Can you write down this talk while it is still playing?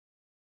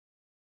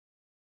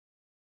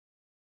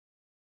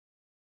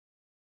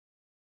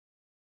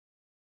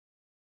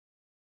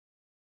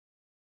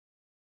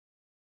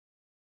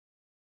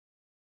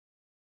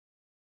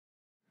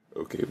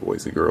Okay,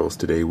 boys and girls,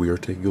 today we are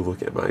taking a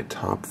look at my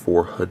top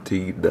 4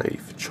 hunting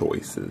knife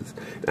choices.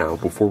 Now,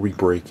 before we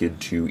break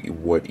into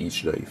what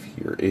each knife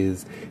here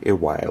is and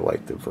why I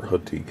like them for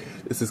hunting,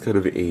 this is kind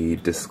of a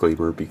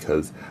disclaimer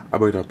because I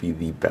might not be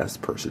the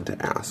best person to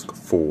ask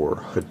for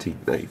hunting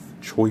knife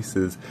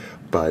choices,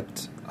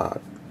 but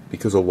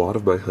because a lot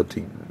of my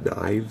hunting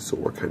knives,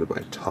 or kind of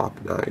my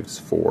top knives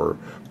for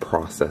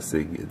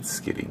processing and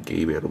skinning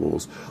game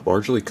animals,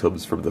 largely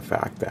comes from the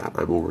fact that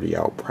I'm already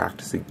out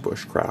practicing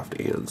bushcraft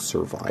and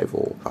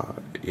survival,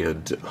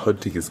 and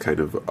hunting is kind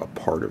of a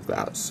part of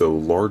that. So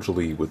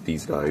largely with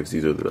these knives,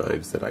 these are the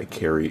knives that I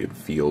carry and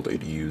field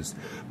and use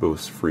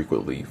most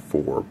frequently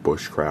for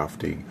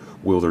bushcrafting,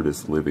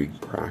 wilderness living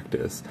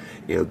practice.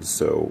 And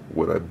so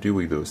when I'm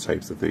doing those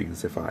types of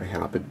things, if I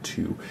happen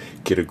to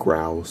get a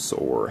grouse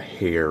or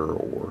hare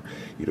or,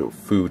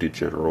 food in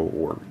general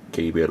or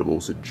game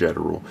animals in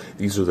general,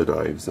 these are the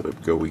knives that I'm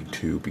going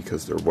to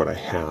because they're what I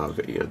have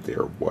and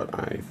they're what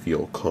I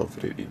feel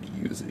confident in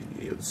using.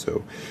 And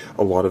so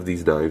a lot of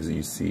these knives that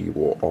you see,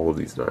 well, all of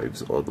these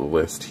knives on the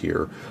list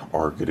here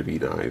are going to be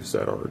knives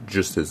that are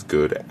just as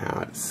good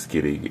at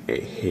skinning a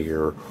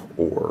hare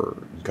or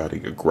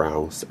gutting a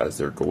grouse as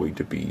they're going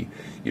to be,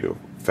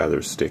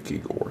 feather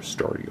sticking or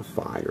starting a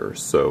fire.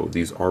 So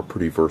these are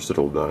pretty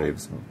versatile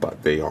knives,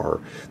 but they are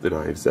the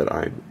knives that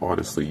I'm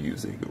honestly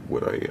using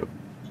when I am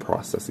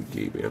processing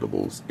game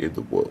animals in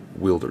the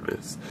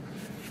wilderness.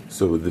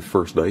 So the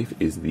first knife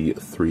is the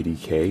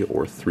 3DK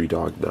or Three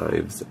Dog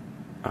Knives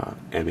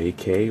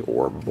MAK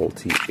or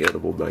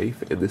multi-animal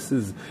knife, and this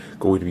is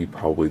going to be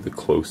probably the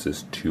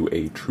closest to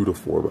a true to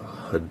form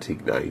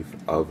hunting knife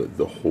of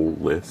the whole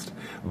list,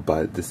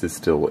 but this is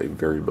still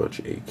very much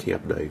a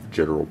camp knife,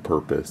 general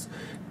purpose,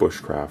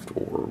 bushcraft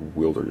or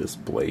wilderness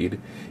blade.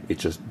 It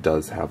just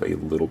does have a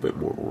little bit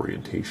more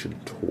orientation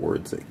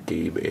towards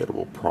game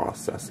animal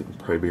processing,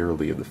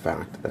 primarily in the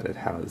fact that it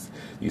has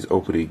these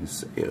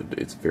openings and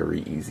it's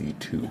very easy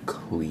to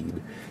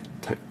clean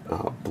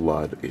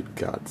blood and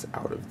guts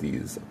out of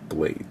these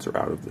blades or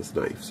out of this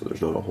knife. So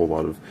there's not a whole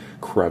lot of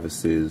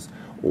crevices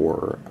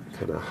or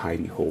kind of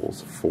hidey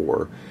holes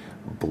for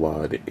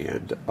blood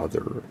and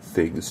other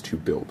things to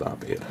build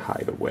up and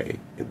hide away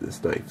in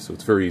this knife. So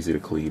it's very easy to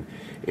clean,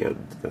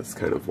 and that's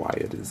kind of why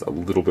it is a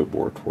little bit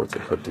more towards a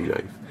hunting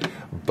knife.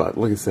 But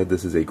like I said,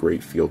 this is a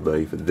great field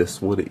knife.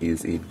 This one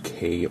is in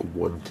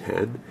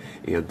K110,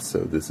 and so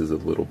this is a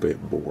little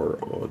bit more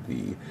on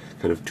the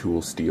kind of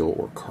tool steel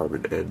or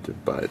carbon end,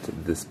 but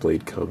this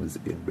blade comes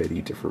in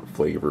many different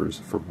flavors,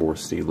 from more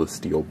stainless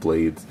steel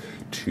blades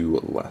to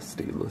less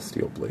stainless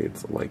steel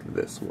blades like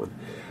this one.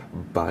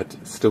 But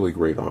still a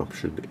great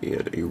option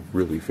and a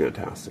really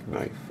fantastic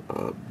knife.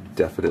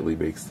 Definitely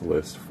makes the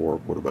list for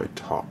one of my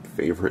top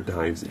favorite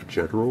knives in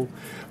general,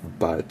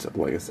 but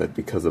like I said,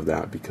 because of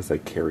that, because I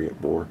carry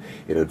it more,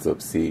 it ends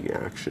up seeing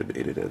action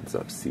and it ends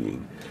up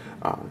seeing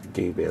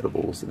game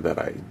animals that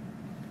I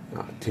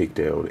take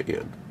down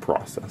and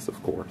process,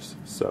 of course.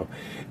 So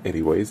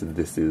anyways, and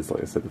this is,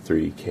 like I said, the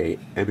 3DK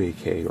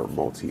MAK or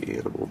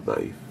multi-animal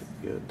knife,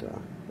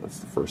 and that's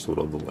the first one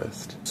on the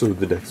list. So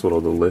the next one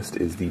on the list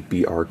is the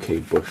BRK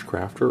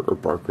Bushcrafter, or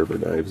Bark River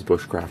Knives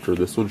Bushcrafter.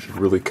 This one should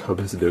really come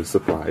as no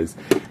surprise,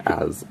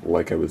 as,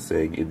 like I was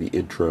saying in the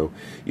intro,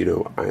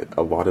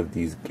 a lot of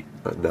these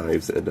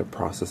knives end up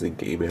processing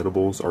game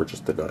animals are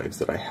just the knives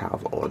that I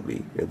have on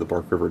me. And the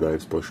Bark River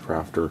Knives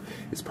Bushcrafter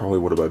is probably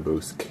one of my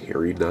most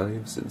carried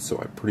knives, and so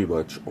I pretty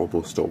much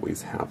almost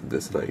always have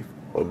this knife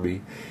on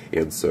me.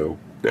 And so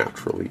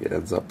naturally it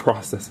ends up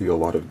processing a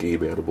lot of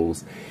game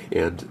animals,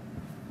 and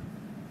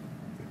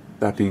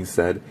that being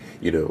said,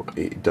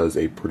 it does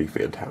a pretty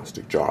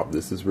fantastic job.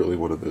 This is really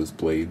one of those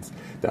blades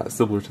that,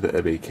 similar to the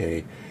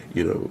MAK,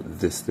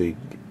 this thing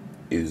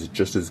is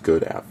just as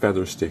good at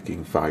feather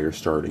sticking, fire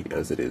starting,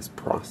 as it is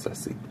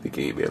processing the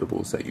game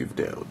animals that you've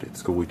downed.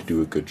 It's going to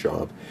do a good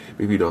job.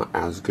 Maybe not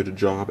as good a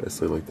job as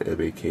something like the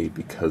MAK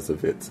because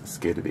of its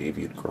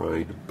Scandinavian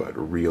grind, but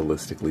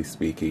realistically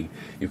speaking,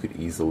 you can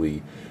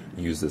easily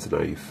use this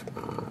knife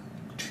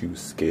to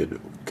skin,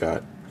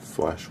 gut,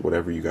 flesh,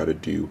 whatever you got to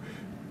do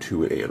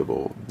to an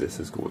animal. This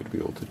is going to be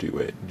able to do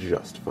it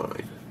just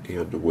fine.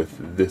 And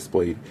with this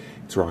blade,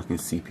 it's rocking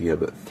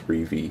CPM at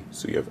 3V,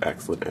 so you have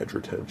excellent edge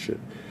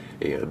retention.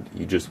 And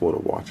you just want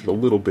to watch it a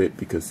little bit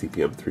because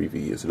CPM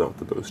 3V is not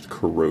the most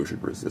corrosion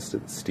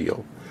resistant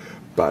steel.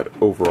 But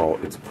overall,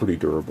 it's pretty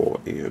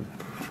durable and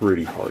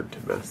pretty hard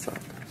to mess up.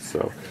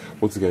 So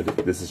once again,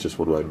 this is just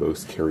one of my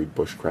most carried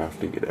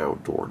bushcrafting and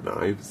outdoor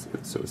knives,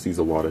 and so it sees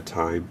a lot of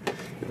time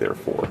and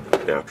therefore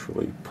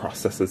naturally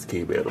processes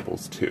game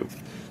animals too.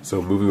 So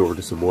moving over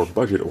to some more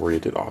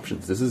budget-oriented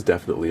options, this is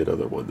definitely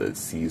another one that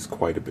sees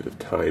quite a bit of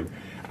time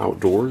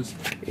outdoors,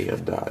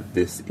 and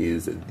this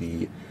is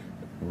the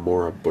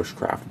Mora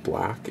Bushcraft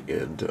Black,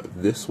 and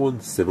this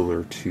one,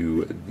 similar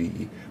to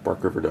the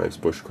Bark River Knives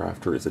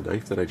Bushcrafter, is a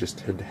knife that I just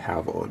tend to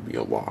have on me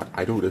a lot.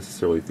 I don't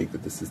necessarily think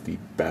that this is the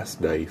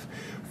best knife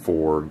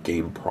for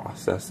game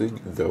processing,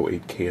 though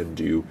it can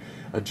do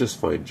a just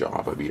fine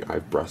job. I mean,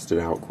 I've breasted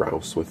out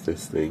grouse with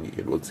this thing,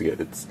 and once again,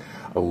 it's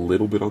a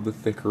little bit on the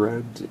thicker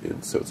end,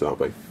 and so it's not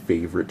my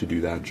favorite to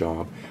do that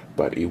job,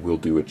 but it will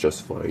do it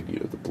just fine. You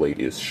know, the blade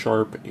is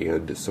sharp,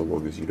 and so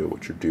long as you know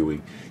what you're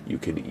doing, you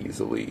can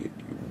easily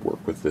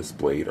work with this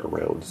blade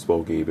around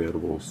small game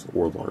animals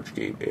or large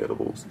game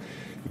animals.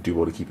 You do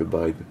want to keep in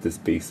mind that this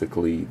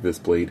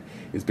blade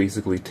is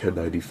basically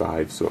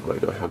 1095, so it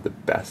might not have the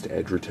best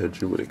edge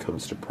retention when it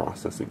comes to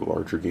processing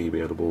larger game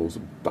animals,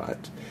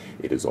 but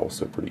it is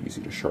also pretty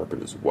easy to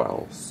sharpen as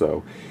well.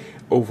 So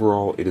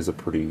overall, it is a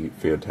pretty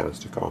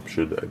fantastic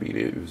option. I mean,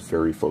 it was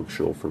very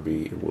functional for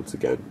me, and once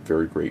again,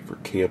 very great for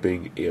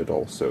camping and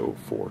also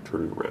for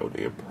turning around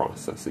and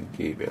processing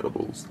game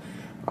animals.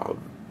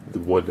 The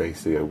one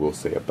nice thing I will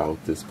say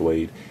about this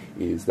blade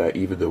is that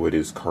even though it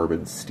is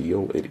carbon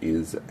steel, it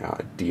is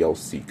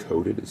DLC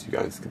coated, as you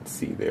guys can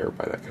see there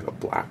by that kind of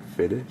black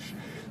finish,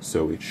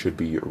 so it should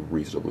be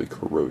reasonably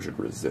corrosion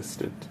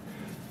resistant.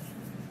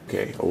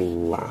 Okay,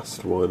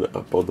 last one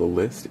up on the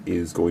list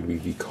is going to be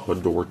the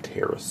Condor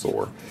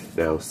Pterosaur.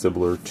 Now,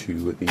 similar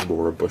to the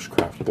Mora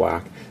Bushcraft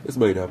Black, this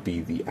might not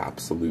be the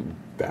absolute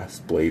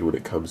best blade when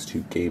it comes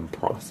to game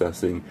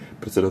processing,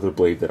 but it's another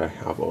blade that I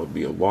have on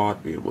me a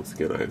lot, and once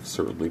again, I've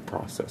certainly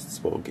processed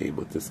small game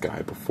with this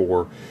guy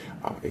before.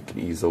 It can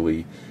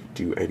easily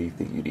do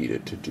anything you need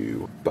it to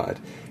do, but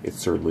it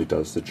certainly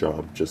does the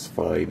job just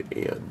fine,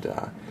 and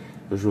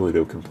there's really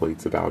no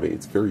complaints about it.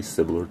 It's very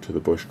similar to the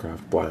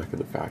Bushcraft Black in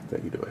the fact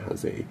that, you know, it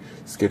has a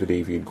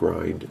Scandinavian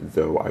grind,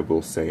 though I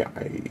will say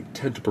I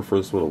tend to prefer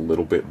this one a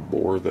little bit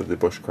more than the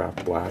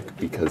Bushcraft Black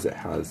because it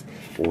has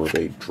more of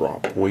a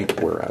drop point,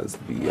 whereas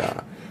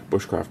the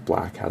Bushcraft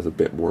Black has a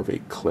bit more of a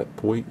clip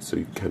point, so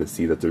you can kind of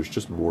see that there's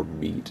just more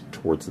meat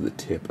towards the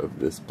tip of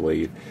this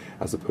blade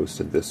as opposed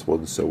to this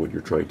one. So when you're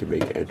trying to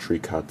make entry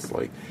cuts,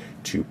 like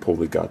to pull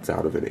the guts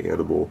out of an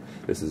animal,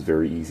 this is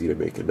very easy to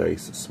make a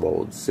nice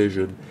small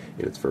incision,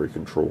 and it's very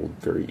controlled,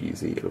 very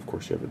easy, and of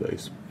course you have a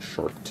nice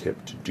sharp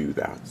tip to do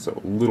that.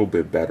 So a little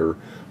bit better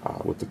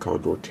with the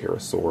Condor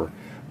Pterosaur,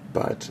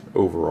 but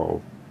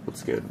overall,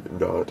 once again,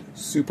 not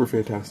super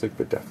fantastic,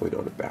 but definitely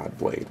not a bad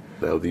blade.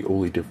 Now, the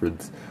only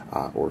difference,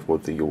 or one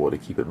thing you'll want to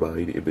keep in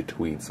mind in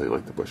between something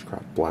like the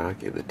Bushcraft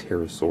Black and the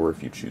Pterosaur,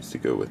 if you choose to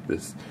go with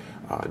this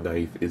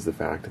knife, is the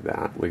fact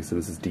that, like I said,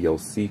 this is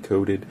DLC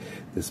coated.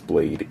 This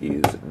blade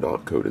is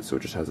not coated, so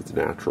it just has its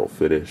natural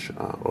finish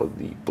on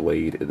the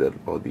blade, and then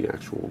on the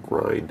actual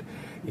grind,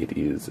 it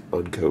is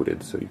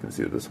uncoated. So you can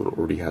see that this one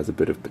already has a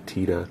bit of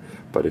patina,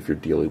 but if you're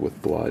dealing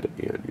with blood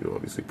and, you know,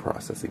 obviously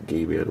processing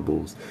game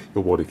animals,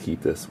 you'll want to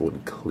keep this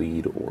one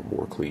clean or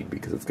more clean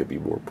because it's going to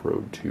be more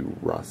prone to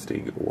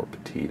rusting or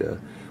patina,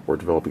 or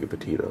developing a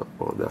patina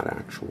on that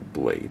actual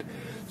blade.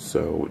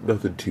 So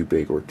nothing too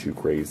big or too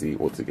crazy.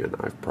 Once again,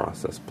 I've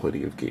processed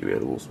plenty of game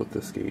animals with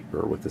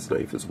this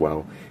knife as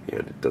well, and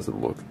it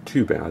doesn't look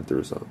too bad.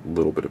 There's a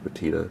little bit of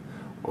patina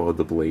on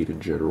the blade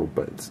in general,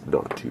 but it's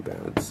not too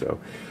bad, so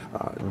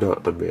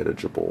not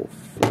unmanageable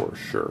for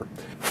sure.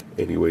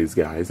 Anyways,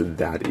 guys,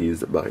 that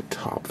is my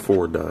top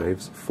 4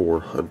 knives for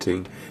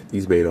hunting.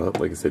 These may not,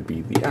 like I said,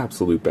 be the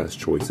absolute best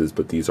choices,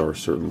 but these are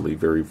certainly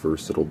very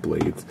versatile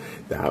blades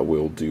that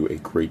will do a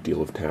great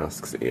deal of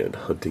tasks, and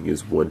hunting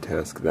is one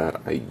task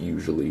that I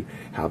usually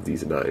have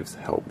these knives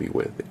help me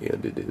with,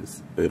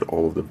 and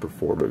all of them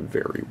perform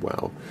very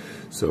well.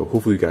 So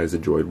hopefully you guys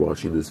enjoyed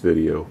watching this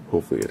video.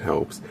 Hopefully it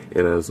helps,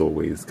 and as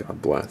always,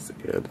 God bless,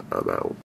 and I'm out.